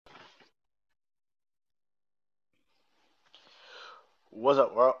What's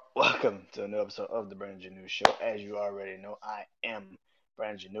up, world? Welcome to a new episode of the BrandonJaneauShow. As you already know, I am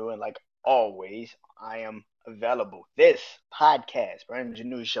Brandon, and like always, I am available. This podcast,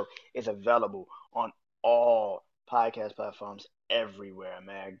 BrandonJaneauShow, is available on all podcast platforms everywhere,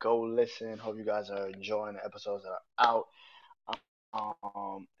 man. Go listen. Hope you guys are enjoying the episodes that are out.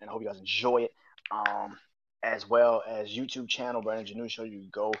 And I hope you guys enjoy it. As well as YouTube channel, BrandonJaneauShow. You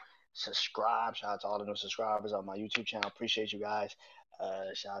go subscribe. Shout out to all the new subscribers on my YouTube channel. Appreciate you guys.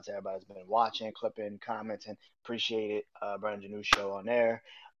 Shout out to everybody that's been watching, clipping, commenting. Appreciate it. Brandon Janeau Show on there.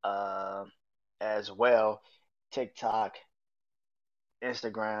 Uh, as well, TikTok,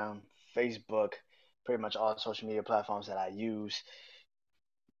 Instagram, Facebook, pretty much all social media platforms that I use.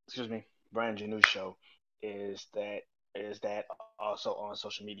 Excuse me, Brandon Janeau Show is that also on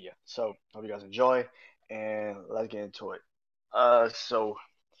social media. So hope you guys enjoy, and let's get into it. So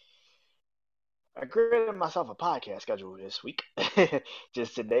I created myself a podcast schedule this week.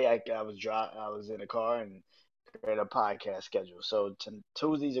 Just today, I was in a car and created a podcast schedule. So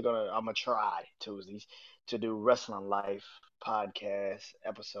Tuesdays I'm gonna try Tuesdays to do wrestling life podcast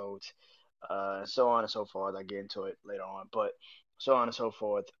episodes, so on and so forth. I get into it later on, but so on and so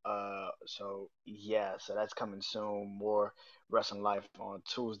forth. So yeah, so that's coming soon. More wrestling life on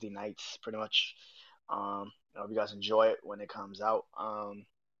Tuesday nights, pretty much. I hope you guys enjoy it when it comes out.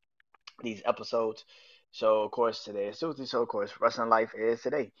 These episodes. So of course today is Tuesday. So of course wrestling life is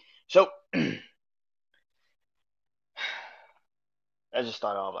today. So let's just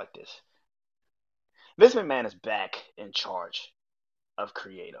start off like this. Vince McMahon is back in charge of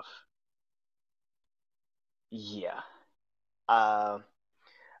creative. Yeah. Uh,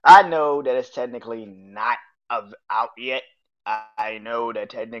 I know that it's technically not out yet. I know that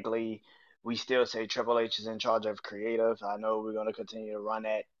technically we still say Triple H is in charge of creative. I know we're gonna continue to run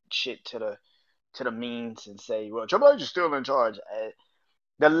that shit to the means and say, well, Triple H is still in charge.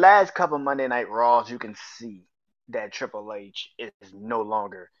 The last couple Monday Night Raws, you can see that Triple H is no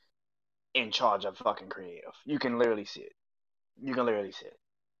longer in charge of fucking creative. You can literally see it. You can literally see it.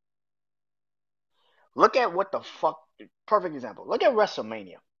 Look at what the fuck. Perfect example. Look at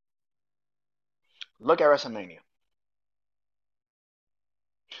WrestleMania. Look at WrestleMania.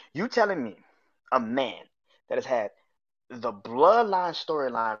 You telling me a man that has had the bloodline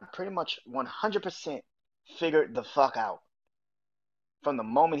storyline pretty much 100% figured the fuck out from the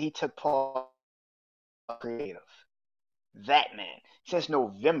moment he took part creative. That man, since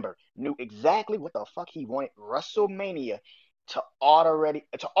November, knew exactly what the fuck he wanted WrestleMania to already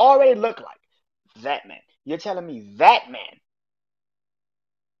look like. That man. You're telling me that man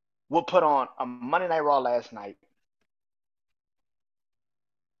will put on a Monday Night Raw last night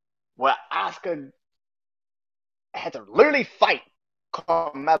where Asuka had to literally fight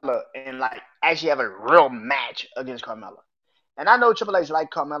Carmella and like actually have a real match against Carmella. And I know Triple H like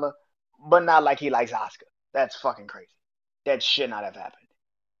Carmella, but not like he likes Asuka. That's fucking crazy. That should not have happened.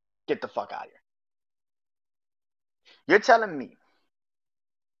 Get the fuck out of here. You're telling me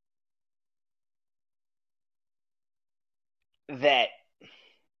that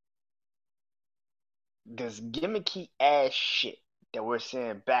this gimmicky ass shit that we're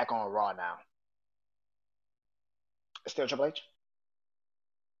seeing back on Raw now is still Triple H?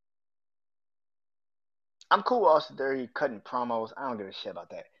 I'm cool with Austin Theory cutting promos. I don't give a shit about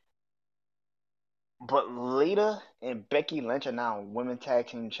that. But Lita and Becky Lynch are now women tag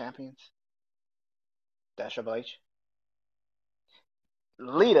team champions. That's Triple H.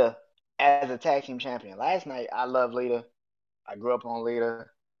 Lita as a tag team champion. Last night, I love Lita. I grew up on Lita.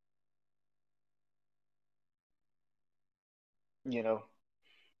 You know,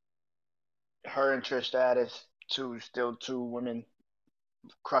 her and Trish Stratus, still two women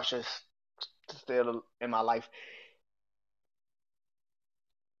crushes still in my life.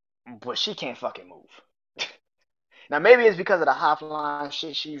 But she can't fucking move. Now, maybe it's because of the hotline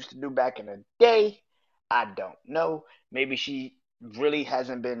shit she used to do back in the day. I don't know. Maybe she really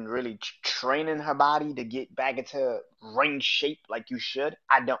hasn't been really training her body to get back into ring shape like you should.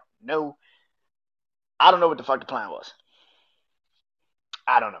 I don't know. I don't know what the fuck the plan was.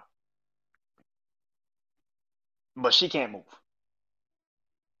 I don't know. But she can't move.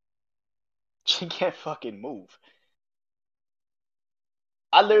 She can't fucking move.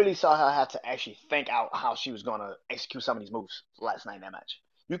 I literally saw her have to actually think out how she was gonna execute some of these moves last night in that match.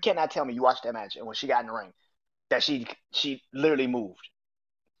 You cannot tell me you watched that match and when she got in the ring that she literally moved.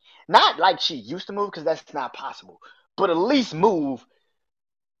 Not like she used to move because that's not possible, but at least move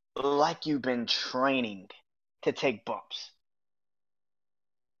like you've been training to take bumps.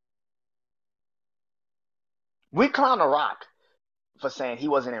 We clown The Rock for saying he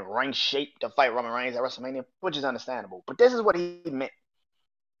wasn't in ring shape to fight Roman Reigns at WrestleMania, which is understandable. But this is what he meant.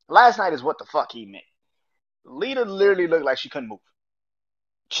 Last night is what the fuck he meant. Lita literally looked like she couldn't move.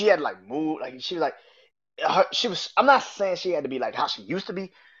 She had like move, like she was like, she was. I'm not saying she had to be like how she used to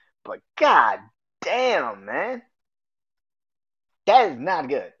be, but god damn, man, that is not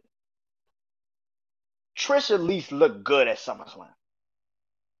good. Trish at least looked good at SummerSlam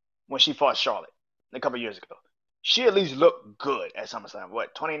when she fought Charlotte a couple years ago. She at least looked good at SummerSlam.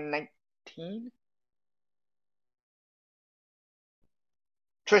 What, 2019?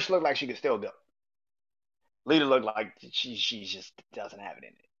 Trish looked like she could still go. Lita looked like she just doesn't have it in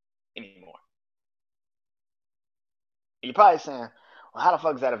it anymore. And you're probably saying, well, how the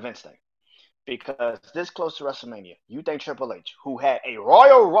fuck is that a Vince thing? Because this close to WrestleMania, you think Triple H, who had a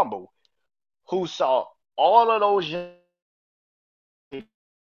Royal Rumble, who saw all of those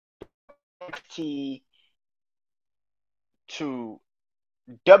NXT to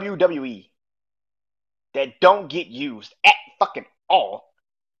WWE that don't get used at fucking all.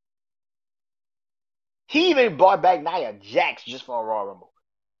 He even brought back Nia Jax just for a Royal Rumble.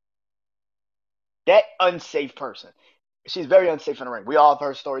 That unsafe person. She's very unsafe in the ring. We all have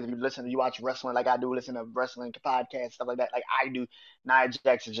heard stories. If you listen, you watch wrestling like I do, listen to wrestling podcasts, stuff like that, like I do. Nia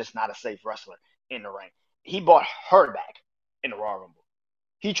Jax is just not a safe wrestler in the ring. He brought her back in the Royal Rumble.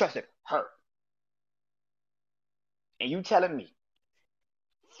 He trusted her. And you telling me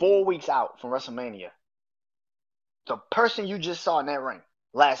 4 weeks out from WrestleMania, the person you just saw in that ring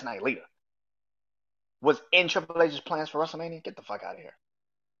last night, Lita, was in Triple H's plans for WrestleMania? Get the fuck out of here.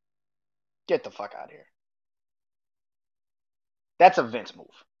 Get the fuck out of here. That's a Vince move.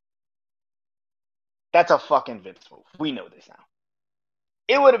 That's a fucking Vince move. We know this now.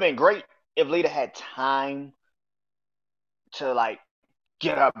 It would have been great if Lita had time to like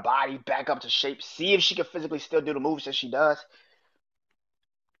get her body back up to shape, see if she could physically still do the moves that she does.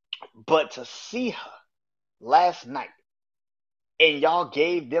 But to see her last night and y'all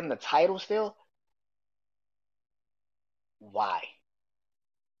gave them the title still, why?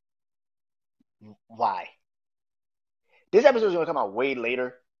 Why? This episode is going to come out way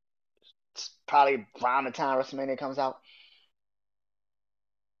later. It's probably around the time WrestleMania comes out.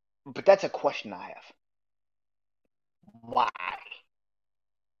 But that's a question I have. Why?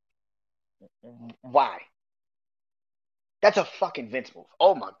 Why? That's a fucking Vince move.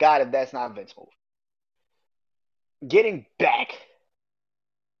 Oh my god, if that's not a Vince move. Getting back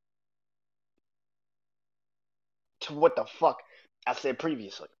to what the fuck I said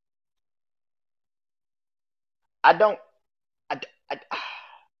previously. I don't. I,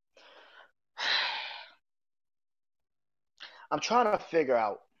 I'm trying to figure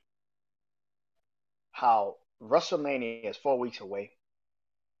out how WrestleMania is 4 weeks away.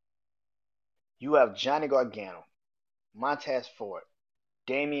 You have Johnny Gargano, Montez Ford,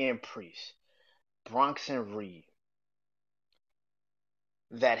 Damian Priest, Bronson Reed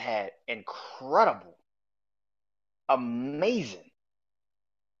that had incredible, amazing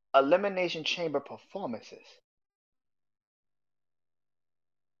Elimination Chamber performances.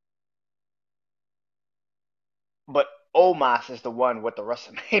 But Omos is the one with the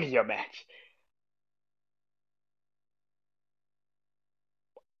WrestleMania match.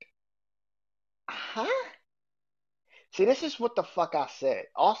 Huh? See, this is what the fuck I said.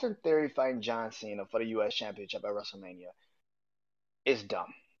 Austin Theory fighting John Cena for the U.S. Championship at WrestleMania is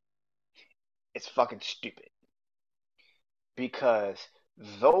dumb. It's fucking stupid. Because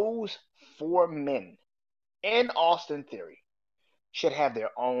those four men in Austin Theory should have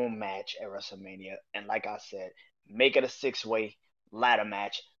their own match at WrestleMania. And like I said, make it a six-way ladder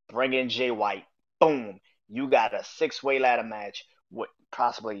match. Bring in Jay White. Boom. You got a six-way ladder match with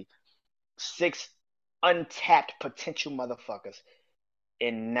possibly six untapped potential motherfuckers.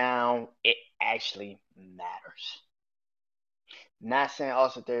 And now it actually matters. Not saying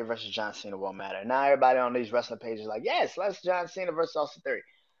Austin Theory versus John Cena won't matter. Now everybody on these wrestling pages is like, yes, let's John Cena versus Austin Theory.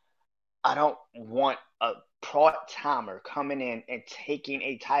 I don't want a part-timer coming in and taking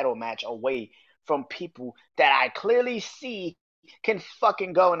a title match away from people that I clearly see can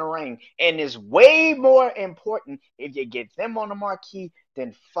fucking go in the ring. And is way more important if you get them on the marquee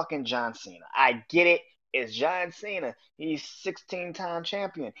than fucking John Cena. I get it. It's John Cena. He's 16-time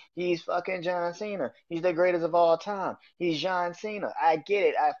champion. He's fucking John Cena. He's the greatest of all time. He's John Cena. I get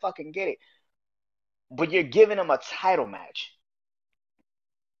it. I fucking get it. But you're giving him a title match.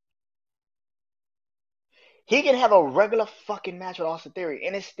 He can have a regular fucking match with Austin Theory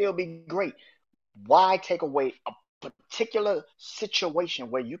and it still be great. Why take away a particular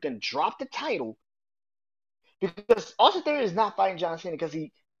situation where you can drop the title? Because Austin Theory is not fighting John Cena because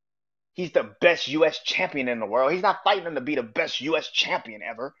he's the best U.S. champion in the world. He's not fighting him to be the best U.S. champion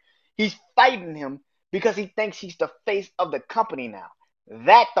ever. He's fighting him because he thinks he's the face of the company now.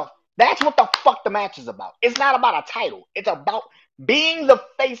 That's what the fuck the match is about. It's not about a title. It's about being the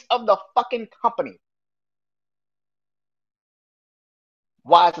face of the fucking company.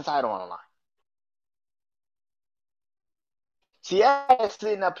 Why is the title on the line? See, I'm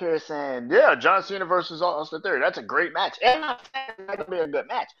sitting up here saying, yeah, John Cena versus Austin Theory. That's a great match. And I'm not saying it's going to be a good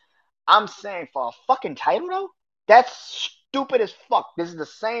match. I'm saying for a fucking title, though, that's stupid as fuck. This is the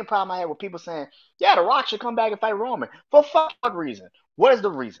same problem I had with people saying, yeah, The Rock should come back and fight Roman. For what reason? What is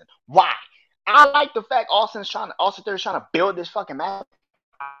the reason? Why? I like the fact Austin Theory's trying to build this fucking match.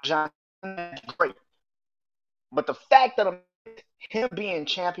 John Cena is great. But the fact that him being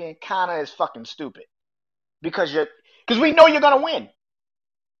champion kind of is fucking stupid. Because we know you're going to win.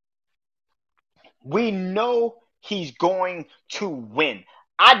 We know he's going to win.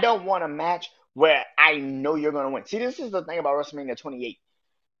 I don't want a match where I know you're going to win. See, this is the thing about WrestleMania 28.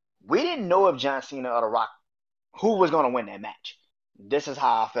 We didn't know if John Cena or The Rock who was going to win that match. This is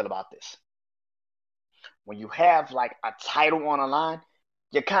how I feel about this. When you have like a title on the line,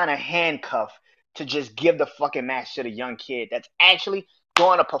 you're kind of handcuffed to just give the fucking match to the young kid that's actually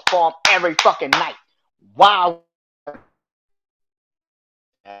going to perform every fucking night. Wow.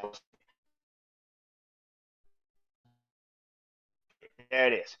 There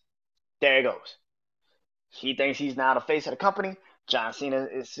it is. There it goes. He thinks he's now the face of the company. John Cena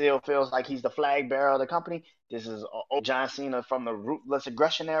still feels like he's the flag bearer of the company. This is old John Cena from the ruthless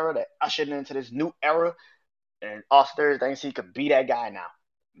aggression era that ushered into this new era. And Austin Theory thinks he could be that guy now.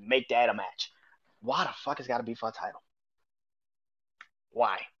 Make that a match. Why the fuck it's got to be for a title?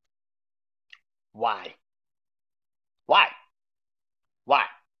 Why? Why? Why? Why?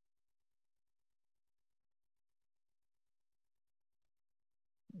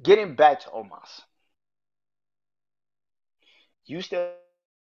 Getting back to Omos. You still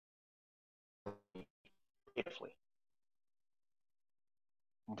beautifully.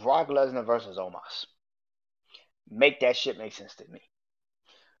 Brock Lesnar versus Omos. Make that shit make sense to me.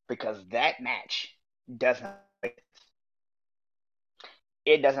 Because that match does not make sense.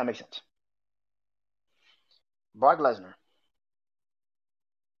 It does not make sense. Brock Lesnar,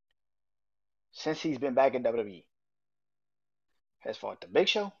 since he's been back in WWE, has fought the Big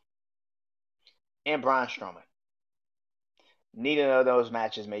Show and Braun Strowman. Neither of those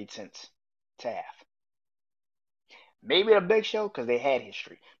matches made sense to have. Maybe the Big Show because they had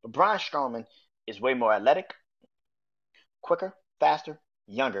history, but Braun Strowman is way more athletic, quicker, faster,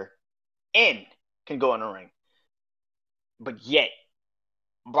 younger, and can go in the ring. But yet,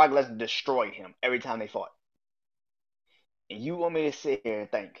 Brock Lesnar destroyed him every time they fought. And you want me to sit here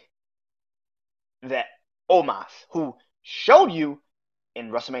and think that Omos, who showed you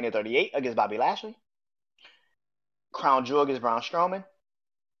in WrestleMania 38 against Bobby Lashley, Crown Jewel against Braun Strowman,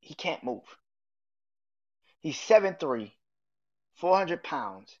 he can't move. He's 7'3", 400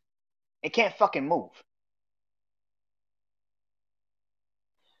 pounds, and can't fucking move.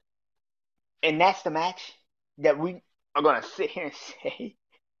 And that's the match that we are going to sit here and say,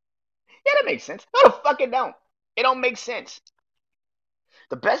 yeah, that makes sense. No, the fuck it don't. It don't make sense.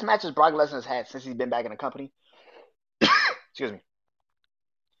 The best matches Brock Lesnar has had since he's been back in the company, excuse me,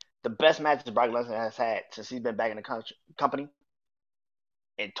 the best matches Brock Lesnar has had since he's been back in the company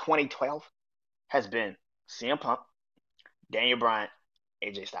in 2012 has been CM Punk, Daniel Bryan,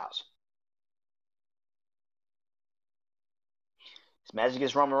 AJ Styles. His matches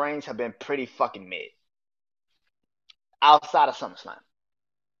against Roman Reigns have been pretty fucking mid. Outside of SummerSlam.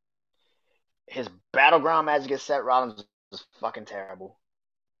 His Battleground match against Seth Rollins was fucking terrible.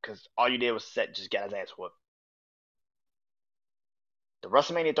 Because all you did was Seth just got his ass whooped. The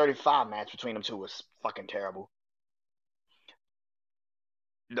WrestleMania 35 match between them two was fucking terrible.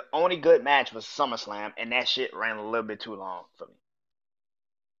 The only good match was SummerSlam, and that shit ran a little bit too long for me.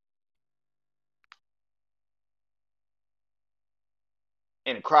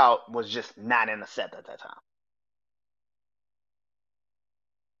 And the crowd was just not in the set at that time.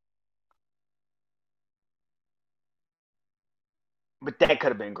 But that could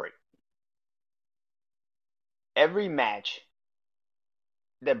have been great. Every match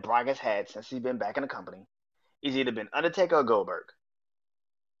that Brock has had since he's been back in the company is either been Undertaker or Goldberg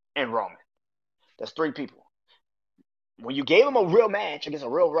and Roman. That's three people. When you gave him a real match against a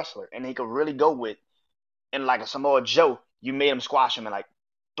real wrestler and he could really go with, and like a Samoa Joe, you made him squash him in like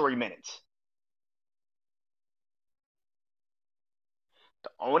 3 minutes.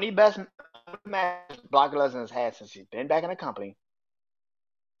 The only best match Brock Lesnar has had since he's been back in the company,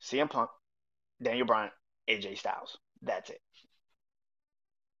 CM Punk, Daniel Bryan, AJ Styles. That's it.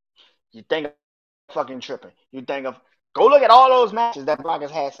 You think of fucking tripping. You think of, go look at all those matches that Brock has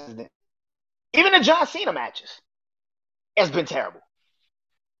had since then. Even the John Cena matches. It's been terrible.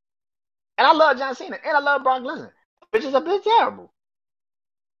 And I love John Cena, and I love Brock Lesnar, which is a bit terrible.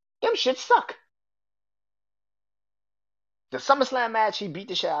 Them shit suck. The SummerSlam match, he beat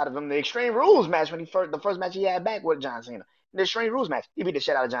the shit out of him. The Extreme Rules match, when the first match he had back with John Cena. The Extreme Rules match, he beat the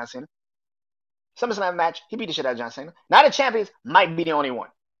shit out of John Cena. SummerSlam match, he beat the shit out of John Cena. Now the champions might be the only one.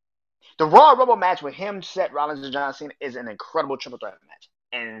 The Royal Rumble match with him, Seth Rollins, and John Cena is an incredible triple threat match.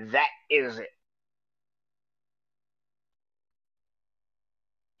 And that is it.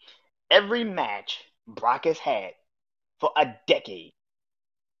 Every match Brock has had for a decade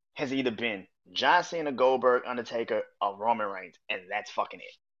has either been John Cena, Goldberg, Undertaker, or Roman Reigns, and that's fucking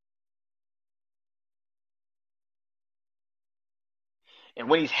it. And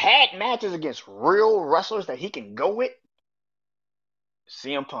when he's had matches against real wrestlers that he can go with,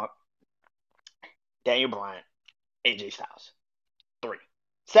 CM Punk, Daniel Bryan, AJ Styles. 3.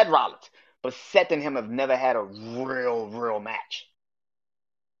 Seth Rollins. But Seth and him have never had a real match.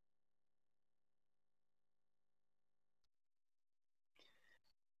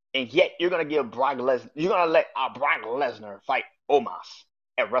 And yet you're gonna give Brock Lesnar, you're gonna let Brock Lesnar fight Omos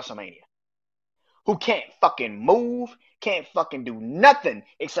at WrestleMania, who can't fucking move, can't fucking do nothing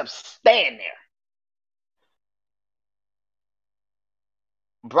except stand there.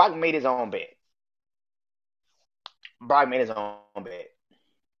 Brock made his own bed. Brock made his own bed.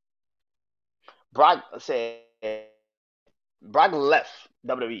 Brock said Brock left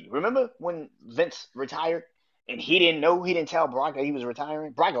WWE. Remember when Vince retired and he didn't know, he didn't tell Brock that he was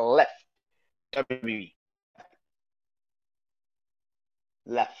retiring? Brock left WWE.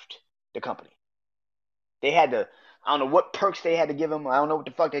 Left the company. They had to, I don't know what perks they had to give him. I don't know what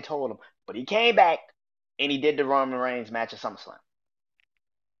the fuck they told him. But he came back and he did the Roman Reigns match at SummerSlam.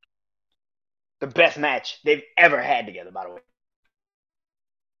 The best match they've ever had together, by the way.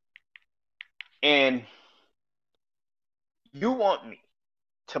 And you want me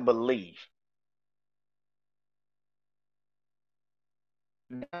to believe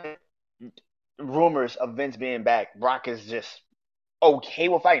rumors of Vince being back, Brock is just okay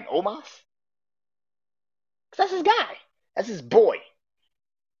with fighting Omos? Because that's his guy. That's his boy.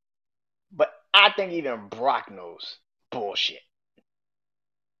 But I think even Brock knows bullshit.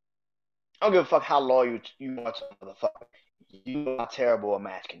 I don't give a fuck how loyal you are to a motherfucker. You know how terrible a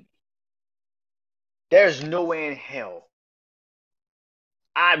match can be. There's no way in hell.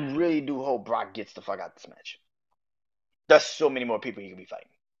 I really do hope Brock gets the fuck out of this match. There's so many more people he can be fighting.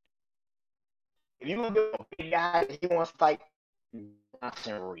 If you want to go a big guy he wants to fight,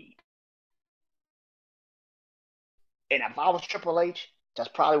 Bronson Reed. And if I was Triple H, that's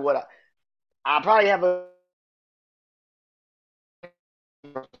probably what I'll probably have a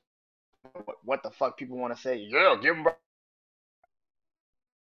what the fuck people want to say. Yeah, give him.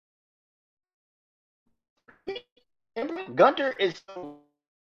 Gunter is. I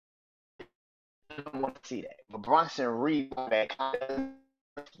don't want to see that. But Bronson Reed, that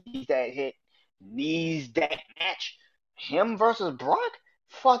needs that hit, needs that match. Him versus Brock?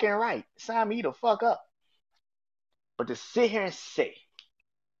 Fucking right. Sign me the fuck up. But to sit here and say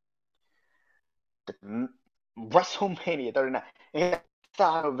that WrestleMania 39 and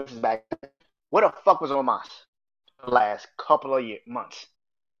time this is back. What the fuck was Omos the last couple of months?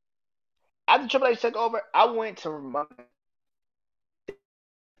 After Triple H took over, I went to my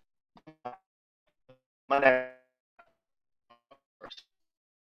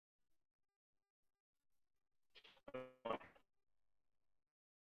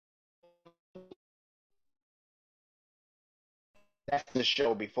that's the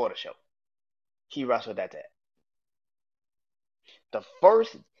show before the show. He wrestled at that. The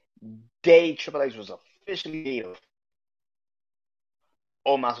first day Triple H was officially native,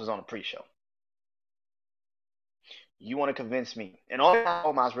 Omos was on the pre-show. You want to convince me? And all time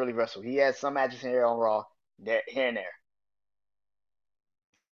Omos really wrestled. He had some matches here on Raw, there, here and there.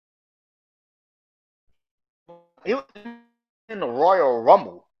 He was in the Royal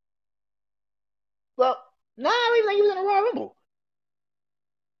Rumble. Well, nah, I don't even think he was in the Royal Rumble.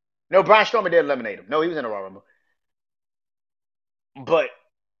 No, Braun Strowman did eliminate him. No, he was in the Royal Rumble. But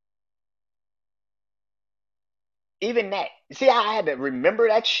even that, see how I had to remember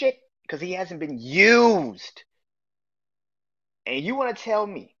that shit? Because he hasn't been used. And you want to tell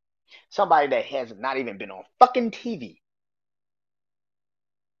me somebody that has not even been on fucking TV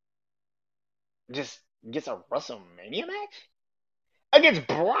just gets a WrestleMania match against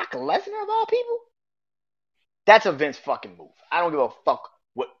Brock Lesnar of all people? That's a Vince fucking move. I don't give a fuck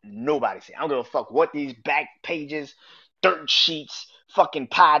what nobody say. I don't give a fuck what these back pages, dirt sheets, fucking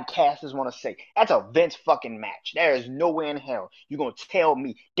podcasters want to say. That's a Vince fucking match. There is no way in hell you're going to tell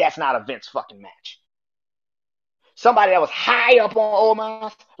me that's not a Vince fucking match. Somebody that was high up on old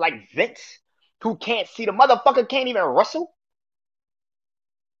minds, like Vince, who can't see the motherfucker can't even wrestle.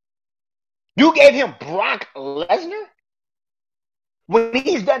 You gave him Brock Lesnar when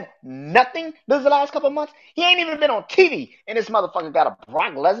he's done nothing this last couple of months. He ain't even been on TV, and this motherfucker got a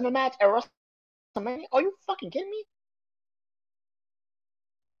Brock Lesnar match at WrestleMania. Are you fucking kidding me?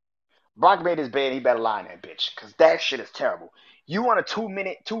 Brock made his bed. He better lie in that bitch, cause that shit is terrible. You want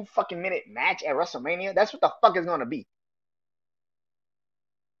a 2 fucking minute match at WrestleMania? That's what the fuck it's gonna be.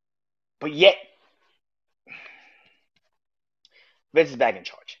 But yet, Vince is back in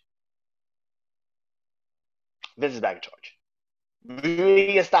charge. Vince is back in charge.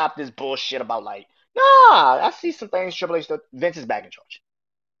 We can stop this bullshit about like, nah, I see some things Triple H does. Vince is back in charge.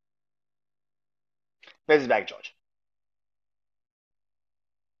 Vince is back in charge.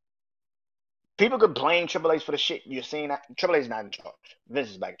 People could blame Triple H for the shit you're seeing. Triple H is not in charge.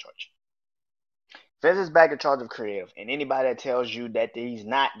 Vince is back in charge. Vince is back in charge of creative. And anybody that tells you that he's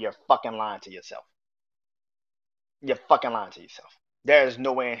not, you're fucking lying to yourself. You're fucking lying to yourself. There is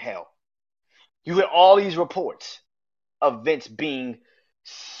no way in hell. You hear all these reports of Vince being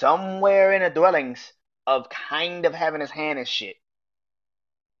somewhere in the dwellings of kind of having his hand in shit.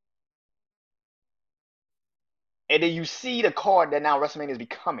 And then you see the card that now WrestleMania is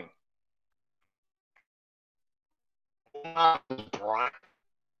becoming.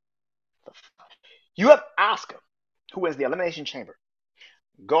 You have Asuka, who is the Elimination Chamber,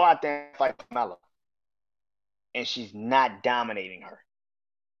 go out there and fight Carmella, and she's not dominating her.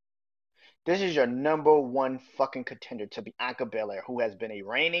 This is your number one fucking contender to Bianca Belair, who has been a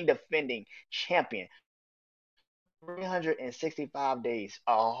reigning, defending champion 365 days,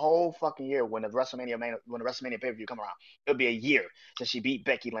 a whole fucking year when the WrestleMania pay-per-view come around. It'll be a year since she beat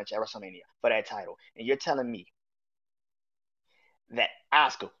Becky Lynch at WrestleMania for that title. And you're telling me that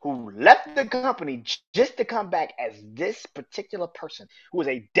Asuka, who left the company just to come back as this particular person, who was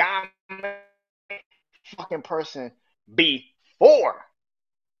a dominant fucking person before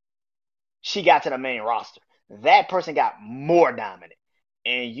she got to the main roster, that person got more dominant.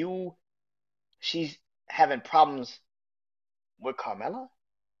 And she's having problems with Carmella?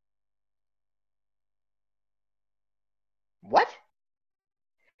 What?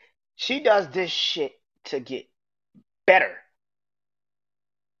 She does this shit to get better.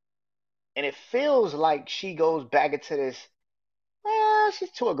 And it feels like she goes back into this,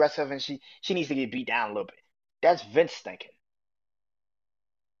 she's too aggressive and she needs to get beat down a little bit. That's Vince thinking.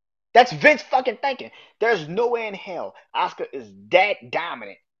 That's Vince fucking thinking. There's no way in hell Asuka is that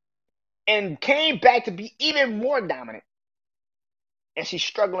dominant and came back to be even more dominant. And she's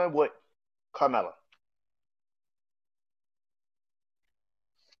struggling with Carmella.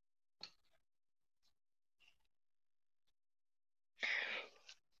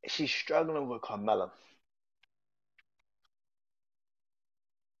 She's struggling with Carmella.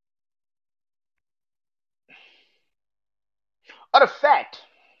 Or the fact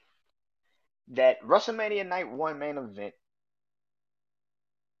that WrestleMania Night 1 main event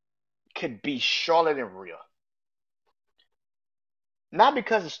could be Charlotte and Rhea. Not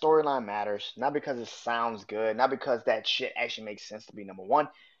because the storyline matters, not because it sounds good, not because that shit actually makes sense to be number one.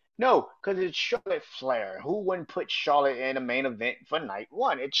 No, because it's Charlotte Flair. Who wouldn't put Charlotte in a main event for night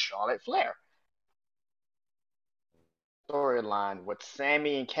one? It's Charlotte Flair. Storyline with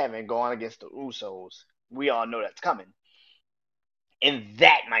Sammy and Kevin going against the Usos. We all know that's coming. And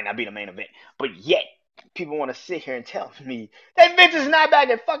that might not be the main event. But yet, people want to sit here and tell me that Vince is not back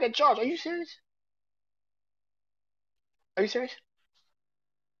in fucking charge. Are you serious? Are you serious?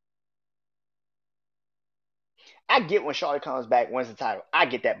 I get when Charlotte comes back, wins the title. I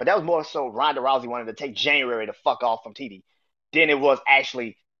get that. But that was more so Ronda Rousey wanted to take January to fuck off from TV than it was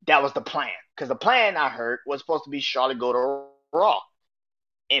actually that was the plan. Because the plan I heard was supposed to be Charlotte go to Raw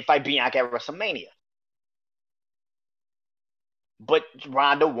and fight Bianca at WrestleMania. But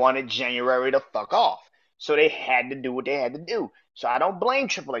Ronda wanted January to fuck off. So they had to do what they had to do. So I don't blame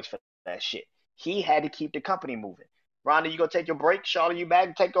Triple H for that shit. He had to keep the company moving. Ronda, you gonna take your break? Charlotte, you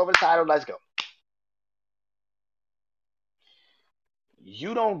back? Take over the title. Let's go.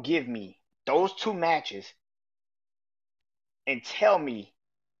 You don't give me those two matches and tell me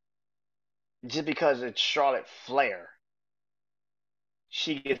just because it's Charlotte Flair,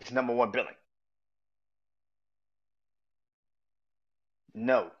 she gets number one billing.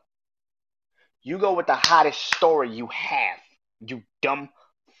 No. You go with the hottest story you have, you dumb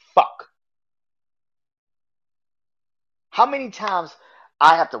fuck. How many times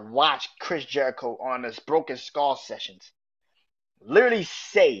I have to watch Chris Jericho on this Broken Skull sessions literally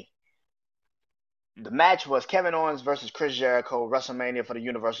say The match was Kevin Owens versus Chris Jericho, WrestleMania for the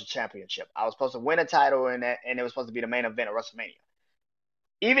Universal Championship. I was supposed to win a title in that, and it was supposed to be the main event of WrestleMania.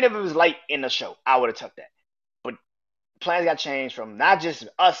 Even if it was late in the show, I would have took that. But plans got changed from not just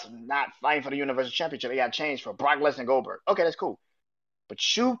us not fighting for the Universal Championship, it got changed for Brock Lesnar and Goldberg. Okay, that's cool. But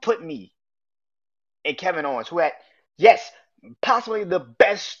you put me and Kevin Owens, who had, yes, possibly the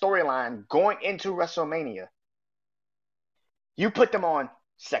best storyline going into WrestleMania, you put them on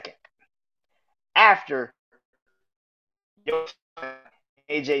second. After your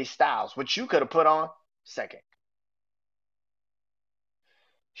AJ Styles, which you could have put on second.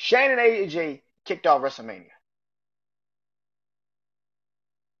 Shane and AJ kicked off WrestleMania.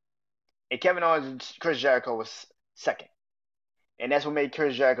 And Kevin Owens and Chris Jericho was second. And that's what made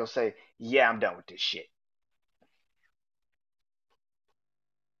Chris Jericho say, yeah, I'm done with this shit.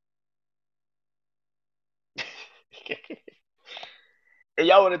 And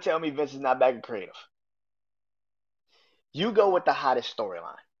y'all want to tell me Vince is not back in creative. You go with the hottest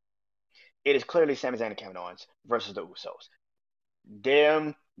storyline. It is clearly Sami Zayn and Kevin Owens versus the Usos.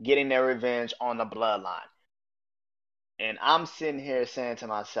 Them getting their revenge on the bloodline. And I'm sitting here saying to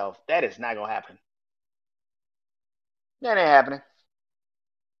myself, that is not going to happen. That ain't happening.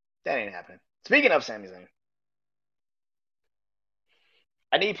 That ain't happening. Speaking of Sami Zayn,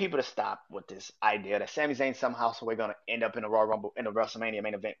 I need people to stop with this idea that Sami Zayn somehow so we're gonna end up in the Royal Rumble in the WrestleMania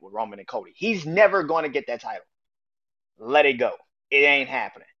main event with Roman and Cody. He's never gonna get that title. Let it go. It ain't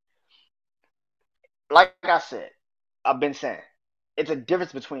happening. Like I said, I've been saying, it's a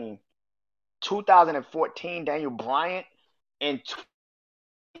difference between 2014 Daniel Bryan and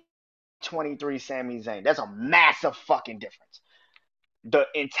 2023 Sami Zayn. That's a massive fucking difference. The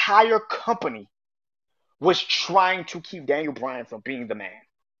entire company was trying to keep Daniel Bryan from being the man.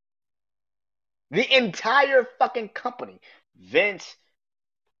 The entire fucking company. Vince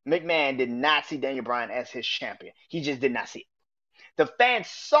McMahon did not see Daniel Bryan as his champion. He just did not see it. The fans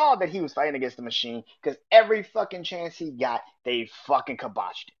saw that he was fighting against the machine because every fucking chance he got, they fucking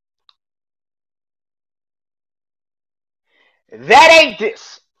kiboshed it. That ain't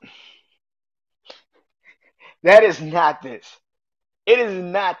this. That is not this. It is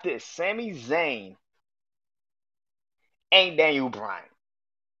not this. Sami Zayn ain't Daniel Bryan.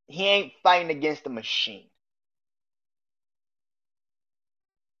 He ain't fighting against the machine.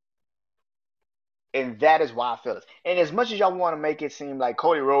 And that is why I feel this. And as much as y'all want to make it seem like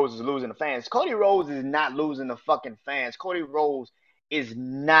Cody Rhodes is losing the fans, Cody Rhodes is not losing the fucking fans. Cody Rhodes is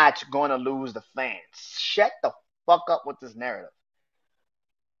not going to lose the fans. Shut the fuck up with this narrative.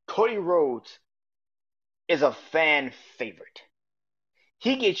 Cody Rhodes is a fan favorite.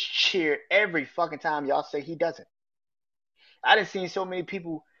 He gets cheered every fucking time y'all say he doesn't. I done seen so many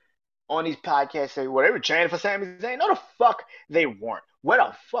people on these podcasts say, well, they were cheering for Sami Zayn. No, the fuck they weren't. Where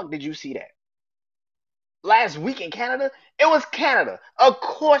the fuck did you see that? Last week in Canada, it was Canada. Of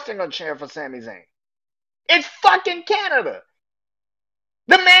course they're gonna cheer for Sami Zayn. It's fucking Canada.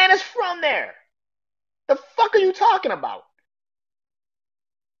 The man is from there. The fuck are you talking about?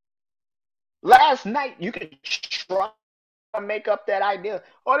 Last night you could try to make up that idea.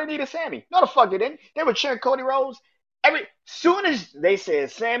 Oh, they needed Sammy. No, the fuck they didn't. They were cheering Cody Rhodes. Soon as they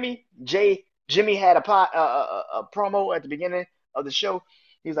said Sammy, Jimmy had a promo at the beginning of the show.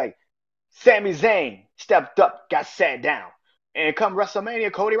 He's like, Sami Zayn stepped up, got sat down. And come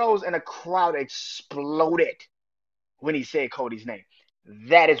WrestleMania, Cody Rhodes, and the crowd exploded when he said Cody's name.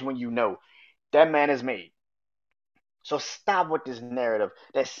 That is when you know that man is made. So stop with this narrative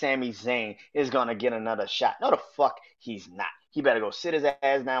that Sami Zayn is going to get another shot. No, the fuck he's not. He better go sit his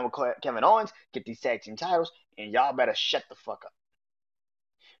ass down with Kevin Owens, get these tag team titles, and y'all better shut the fuck up.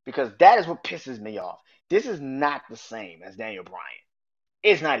 Because that is what pisses me off. This is not the same as Daniel Bryan.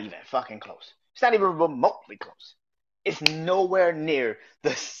 It's not even fucking close. It's not even remotely close. It's nowhere near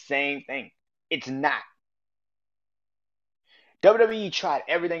the same thing. It's not. WWE tried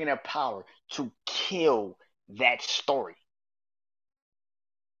everything in their power to kill that story.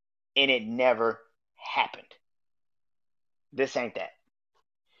 And it never happened. This ain't that.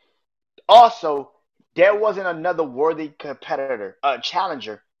 Also, there wasn't another worthy competitor,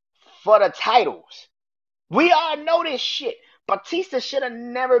 challenger for the titles. We all know this shit. Batista should have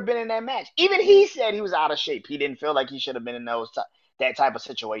never been in that match. Even he said he was out of shape. He didn't feel like he should have been in that type of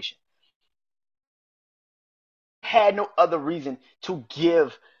situation. Had no other reason to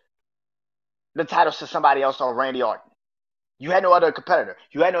give the titles to somebody else or Randy Orton. You had no other competitor.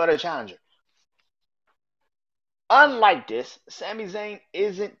 You had no other challenger. Unlike this, Sami Zayn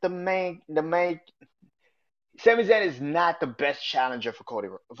isn't the main. Sami Zayn is not the best challenger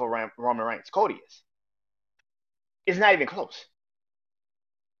for Roman Reigns. Cody is. It's not even close.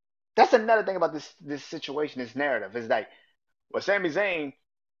 That's another thing about this situation, this narrative is like, well, Sami Zayn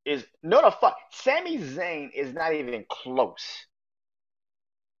is no the fuck. Sami Zayn is not even close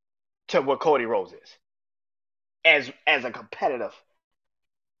to what Cody Rhodes is as a competitive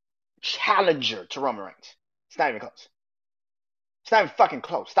challenger to Roman Reigns. It's not even close. It's not even fucking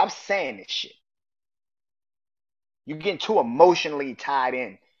close. Stop saying this shit. You're getting too emotionally tied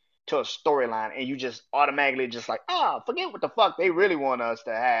in to a storyline and you just automatically just like, forget what the fuck they really want us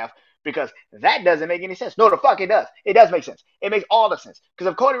to have because that doesn't make any sense. No, the fuck it does. It does make sense. It makes all the sense.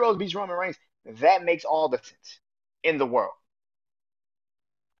 Because if Cody Rhodes beats Roman Reigns, that makes all the sense in the world.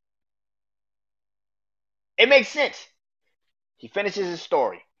 It makes sense. He finishes his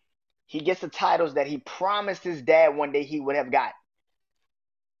story. He gets the titles that he promised his dad one day he would have got.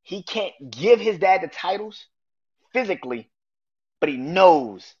 He can't give his dad the titles physically, but he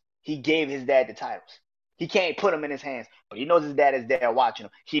knows he gave his dad the titles. He can't put them in his hands, but he knows his dad is there watching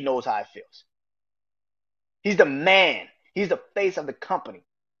him. He knows how it feels. He's the man. He's the face of the company.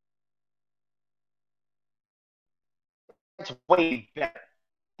 That's way better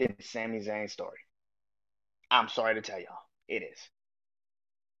than Sami Zayn's story. I'm sorry to tell y'all. It is.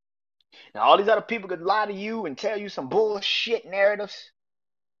 Now, all these other people could lie to you and tell you some bullshit narratives.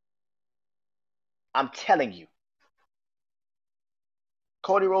 I'm telling you,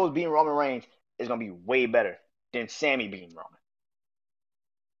 Cody Rhodes beating Roman Reigns is going to be way better than Sami beating Roman.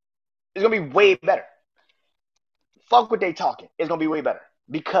 It's going to be way better. Fuck what they talking. It's going to be way better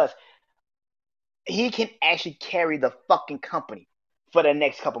because he can actually carry the fucking company for the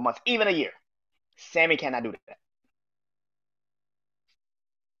next couple months, even a year. Sami cannot do that.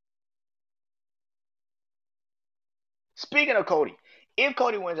 Speaking of Cody, if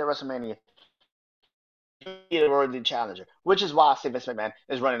Cody wins at WrestleMania, he's a worthy challenger, which is why I say Vince McMahon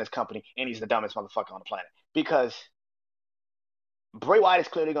is running this company and he's the dumbest motherfucker on the planet. Because Bray Wyatt is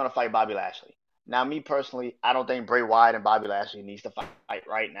clearly going to fight Bobby Lashley. Now, me personally, I don't think Bray Wyatt and Bobby Lashley needs to fight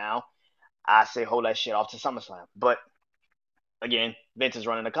right now. I say hold that shit off to SummerSlam. But again, Vince is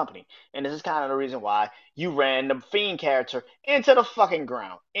running the company. And this is kind of the reason why you ran the Fiend character into the fucking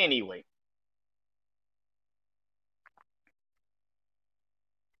ground. Anyway.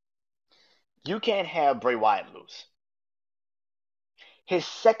 You can't have Bray Wyatt lose. His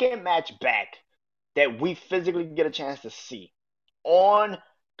second match back that we physically get a chance to see on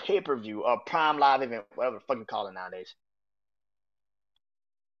pay-per-view or Prime Live event, whatever the fuck you call it nowadays.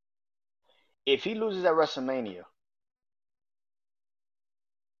 If he loses at WrestleMania,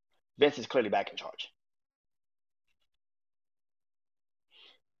 Vince is clearly back in charge.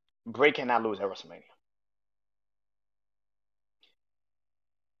 Bray cannot lose at WrestleMania.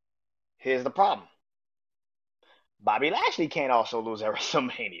 Here's the problem. Bobby Lashley can't also lose at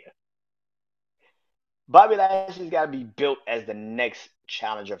WrestleMania. Bobby Lashley's got to be built as the next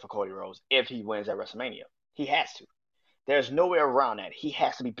challenger for Cody Rhodes if he wins at WrestleMania. He has to. There's no way around that. He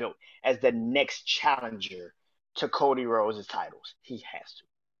has to be built as the next challenger to Cody Rhodes' titles. He has to.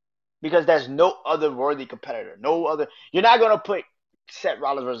 Because there's no other worthy competitor. No other. You're not going to put Seth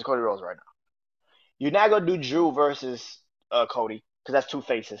Rollins versus Cody Rhodes right now. You're not going to do Drew versus Cody because that's two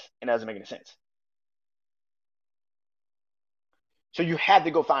faces and that doesn't make any sense. So you have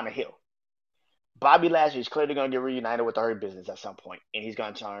to go find a heel. Bobby Lashley is clearly going to get reunited with the Hurt Business at some point, and he's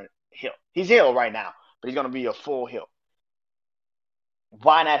going to turn heel. He's heel right now, but he's going to be a full heel.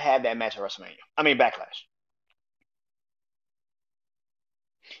 Why not have that match at WrestleMania? I mean, Backlash.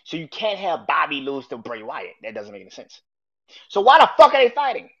 So you can't have Bobby lose to Bray Wyatt. That doesn't make any sense. So why the fuck are they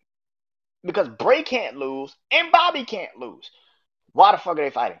fighting? Because Bray can't lose and Bobby can't lose. Why the fuck are they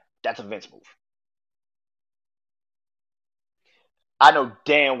fighting? That's a Vince move. I know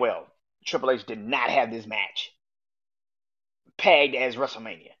damn well Triple H did not have this match pegged as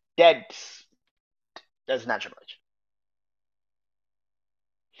WrestleMania. That's not Triple H.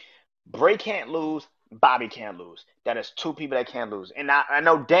 Bray can't lose. Bobby can't lose. That is two people that can't lose. And I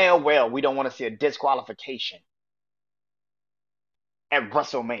know damn well we don't want to see a disqualification at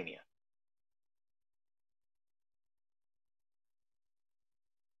WrestleMania.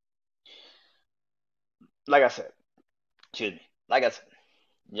 Like I said, excuse me. Like I said,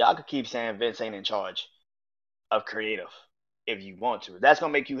 y'all could keep saying Vince ain't in charge of creative if you want to. That's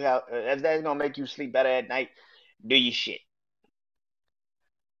gonna make you have. If that's gonna make you sleep better at night, do your shit.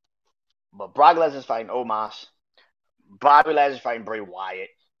 But Brock Lesnar's fighting Omos. Bobby Lashley's fighting Bray Wyatt.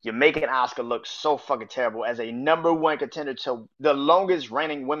 You're making Asuka look so fucking terrible as a number one contender to the longest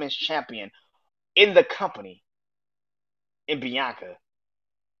reigning women's champion in the company in Bianca.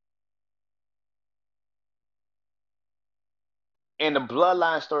 And the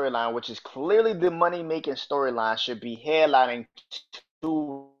Bloodline storyline, which is clearly the money making storyline, should be headlining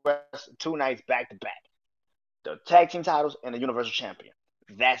two nights back to back. The tag team titles and the Universal Champion.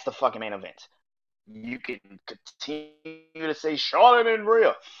 That's the fucking main event. You can continue to say Charlotte and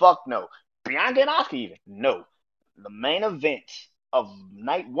Rhea. Fuck no. Bianca and Asuka even. No. The main event of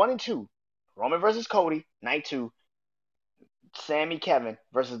night 1 and 2, Roman versus Cody. Night 2, Sammy Kevin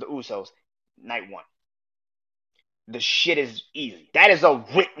versus the Usos. Night 1. The shit is easy. That is a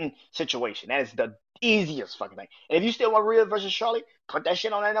written situation. That is the easiest fucking thing. And if you still want Rhea versus Charlotte, put that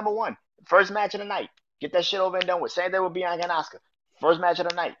shit on at number 1. First match of the night. Get that shit over and done with. Same thing with Bianca and Asuka. First match of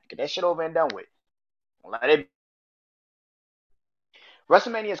the night. Get that shit over and done with. Let it.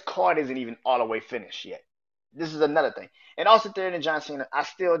 WrestleMania's card isn't even all the way finished yet. This is another thing. And also Theory and John Cena, I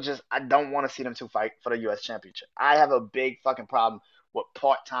don't want to see them two fight for the US Championship. I have a big fucking problem with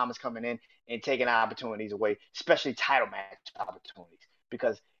part-timers coming in and taking opportunities away, especially title match opportunities,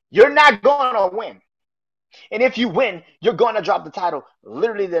 because you're not going to win. And if you win, you're going to drop the title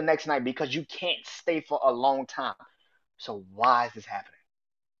literally the next night because you can't stay for a long time. So why is this happening?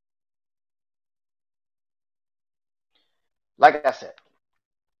 Like I said,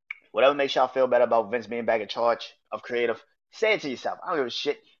 whatever makes y'all feel better about Vince being back in charge of creative, say it to yourself. I don't give a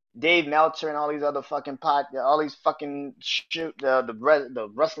shit. Dave Meltzer and all these other fucking all these fucking shoot, the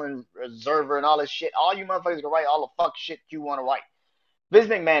wrestling observer and all this shit. All you motherfuckers can write all the fuck shit you want to write. Vince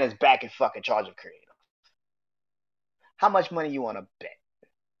McMahon is back in fucking charge of creative. How much money you want to bet?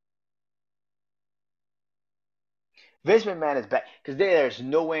 Vince McMahon is back because there's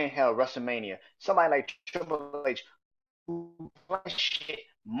no way in hell WrestleMania somebody like Triple H who plans shit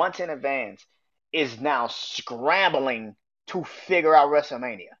months in advance is now scrambling to figure out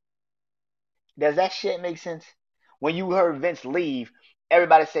WrestleMania. Does that shit make sense? When you heard Vince leave,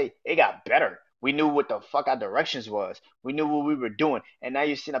 everybody say it got better. We knew what the fuck our directions was. We knew what we were doing. And now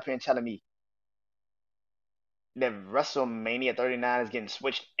you're sitting up here and telling me that WrestleMania 39 is getting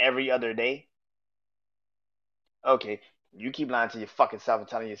switched every other day? Okay, you keep lying to your fucking self and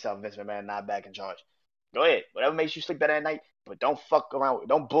telling yourself Vince McMahon not back in charge. Go ahead. Whatever makes you sleep better at night, but don't fuck around with,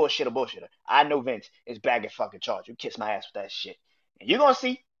 don't bullshit a bullshitter. I know Vince is back in fucking charge. You kiss my ass with that shit. And you're gonna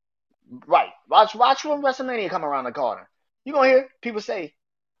see. Right. Watch when WrestleMania come around the corner. You're gonna hear people say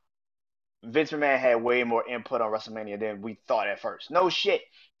Vince McMahon had way more input on WrestleMania than we thought at first. No shit.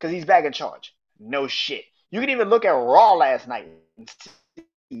 Because he's back in charge. No shit. You can even look at Raw last night and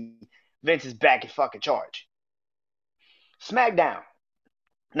see Vince is back in fucking charge. SmackDown.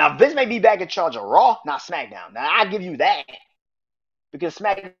 Now, Vince may be back in charge of Raw, not SmackDown. Now, I give you that. Because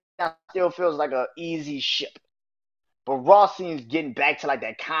SmackDown still feels like an easy ship. But Raw seems getting back to like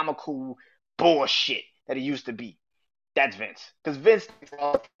that comical bullshit that it used to be. That's Vince. Because Vince is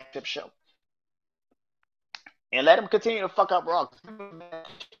a flagship show. And let him continue to fuck up Raw.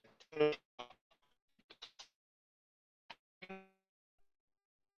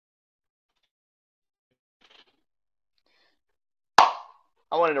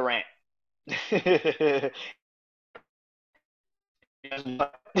 I wanted to rant.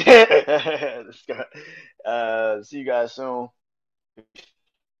 Let's go. See you guys soon.